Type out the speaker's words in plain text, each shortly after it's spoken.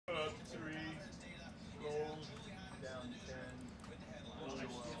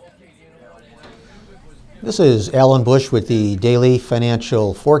This is Alan Bush with the Daily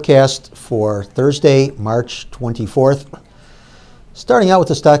Financial Forecast for Thursday, March 24th. Starting out with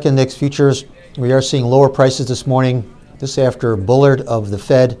the stock index futures, we are seeing lower prices this morning. This after Bullard of the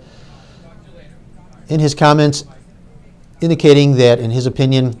Fed, in his comments, indicating that, in his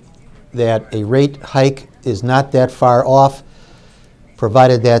opinion, that a rate hike is not that far off,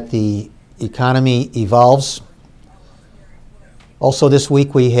 provided that the economy evolves. Also this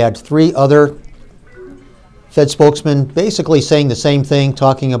week we had three other Fed spokesmen basically saying the same thing,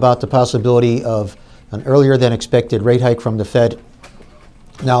 talking about the possibility of an earlier than expected rate hike from the Fed.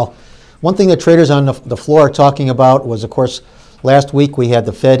 Now, one thing that traders on the floor are talking about was, of course, last week we had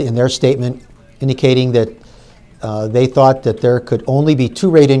the Fed in their statement indicating that they thought that there could only be 2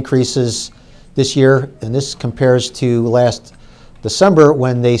 rate increases this year, and this compares to last December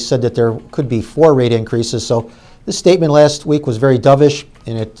when they said that there could be 4 rate increases. So this statement last week was very dovish,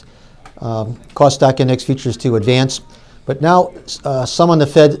 and it caused stock index futures to advance. But now some on the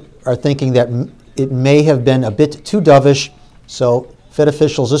Fed are thinking that it may have been a bit too dovish. So Fed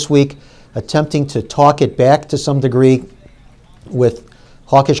officials this week attempting to talk it back to some degree with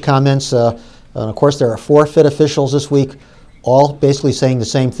hawkish comments. And of course, there are 4 Fed officials this week, all basically saying the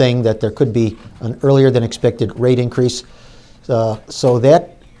same thing, that there could be an earlier than expected rate increase. So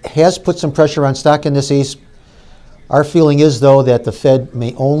that has put some pressure on stock indices. Our feeling is, though, that the Fed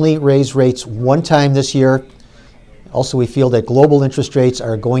may only raise rates one time this year. Also, we feel that global interest rates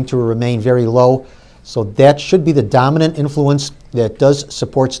are going to remain very low. So that should be the dominant influence that does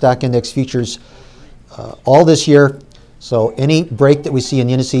support stock index futures all this year. So any break that we see in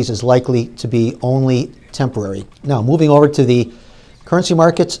the indices is likely to be only temporary. Now, moving over to the currency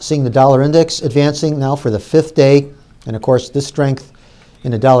markets, seeing the dollar index advancing now for the 5th day. And of course, this strength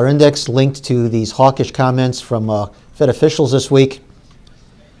in the dollar index linked to these hawkish comments from Fed officials this week.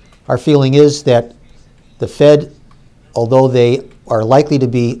 Our feeling is that the Fed, although they are likely to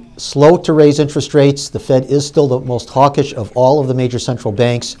be slow to raise interest rates, the Fed is still the most hawkish of all of the major central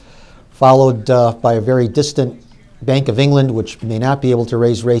banks, followed by a very distant Bank of England, which may not be able to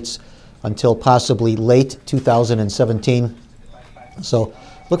raise rates until possibly late 2017. So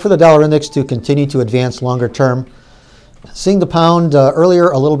look for the dollar index to continue to advance longer term. Seeing the pound earlier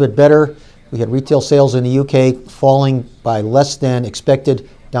a little bit better. We had retail sales in the UK falling by less than expected,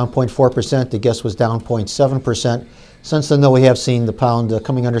 down 0.4%. The guess was down 0.7%. Since then, though, we have seen the pound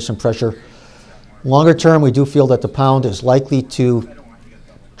coming under some pressure. Longer term, we do feel that the pound is likely to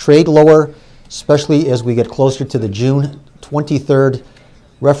trade lower, especially as we get closer to the June 23rd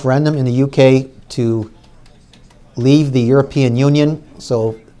referendum in the UK to leave the European Union.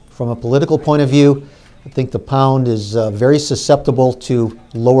 So from a political point of view, I think the pound is very susceptible to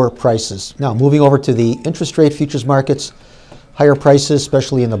lower prices. Now, moving over to the interest rate futures markets, higher prices,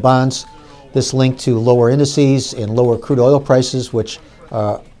 especially in the bonds. This linked to lower indices and lower crude oil prices, which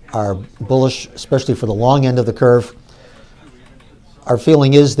are bullish, especially for the long end of the curve. Our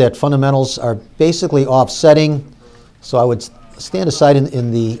feeling is that fundamentals are basically offsetting, so I would stand aside in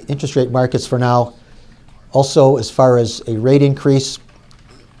the interest rate markets for now. Also, as far as a rate increase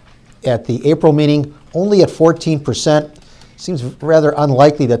at the April meeting, only at 14%. Seems rather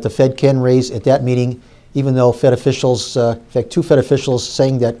unlikely that the Fed can raise at that meeting, even though Fed officials, in fact, 2 Fed officials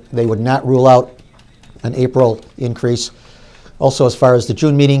saying that they would not rule out an April increase. Also, as far as the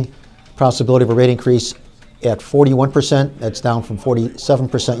June meeting, possibility of a rate increase at 41%. That's down from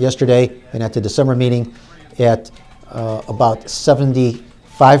 47% yesterday. And at the December meeting at about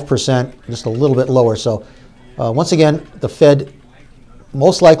 75%, just a little bit lower. So once again, the Fed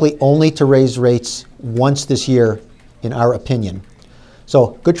most likely only to raise rates once this year, in our opinion.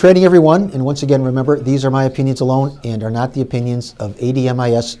 So good trading, everyone. And once again, remember, these are my opinions alone and are not the opinions of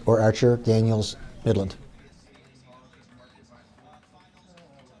ADMIS or Archer Daniels Midland.